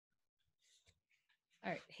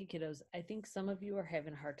All right. Hey, kiddos. I think some of you are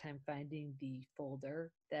having a hard time finding the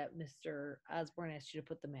folder that Mr. Osborne asked you to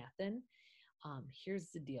put the math in. Here's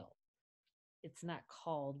the deal. It's not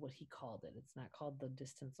called what he called it. It's not called the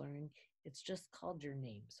distance learning. It's just called your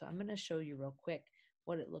name. So I'm going to show you real quick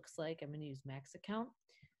what it looks like. I'm going to use Max account.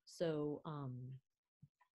 So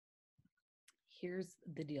here's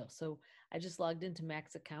the deal. So I just logged into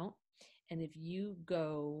Max account. And if you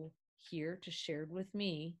go here to shared with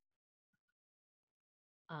me,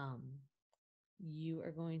 um, you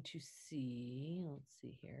are going to see, let's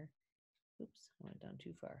see here. Oops, I went down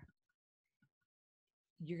too far.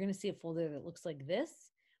 You're going to see a folder that looks like this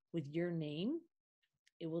with your name.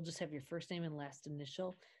 It will just have your first name and last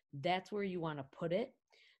initial. That's where you want to put it.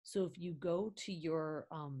 So if you go to your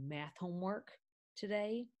math homework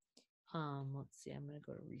today, let's see, I'm going to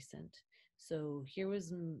go to recent. So here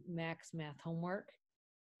was Max math homework.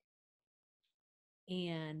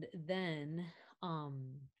 And then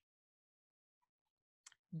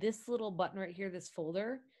this little button right here, this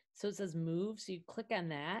folder, so it says move. So you click on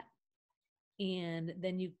that and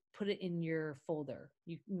then you put it in your folder.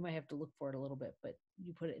 You might have to look for it a little bit, but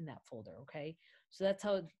you put it in that folder, okay? So that's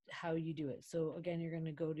how you do it. So again, you're going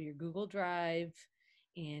to go to your Google Drive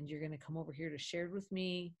and you're going to come over here to shared with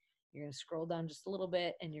me. You're going to scroll down just a little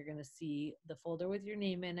bit and you're going to see the folder with your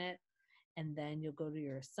name in it. And then you'll go to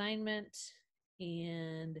your assignment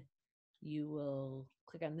and you will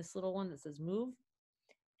click on this little one that says move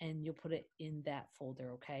and you'll put it in that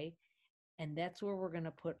folder, okay? And that's where we're going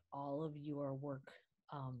to put all of your work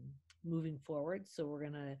moving forward. So we're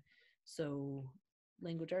going to, so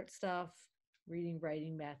language arts stuff, reading,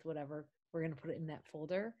 writing, math, whatever, we're going to put it in that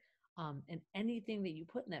folder. And anything that you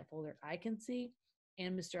put in that folder, I can see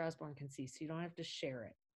and Mr. Osborne can see. So you don't have to share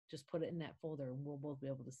it. Just put it in that folder and we'll both be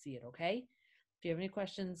able to see it, okay? If you have any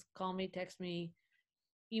questions, call me, text me,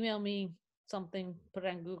 email me, something, put it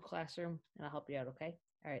on Google Classroom, and I'll help you out, okay?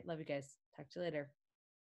 All right, love you guys. Talk to you later.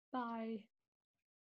 Bye.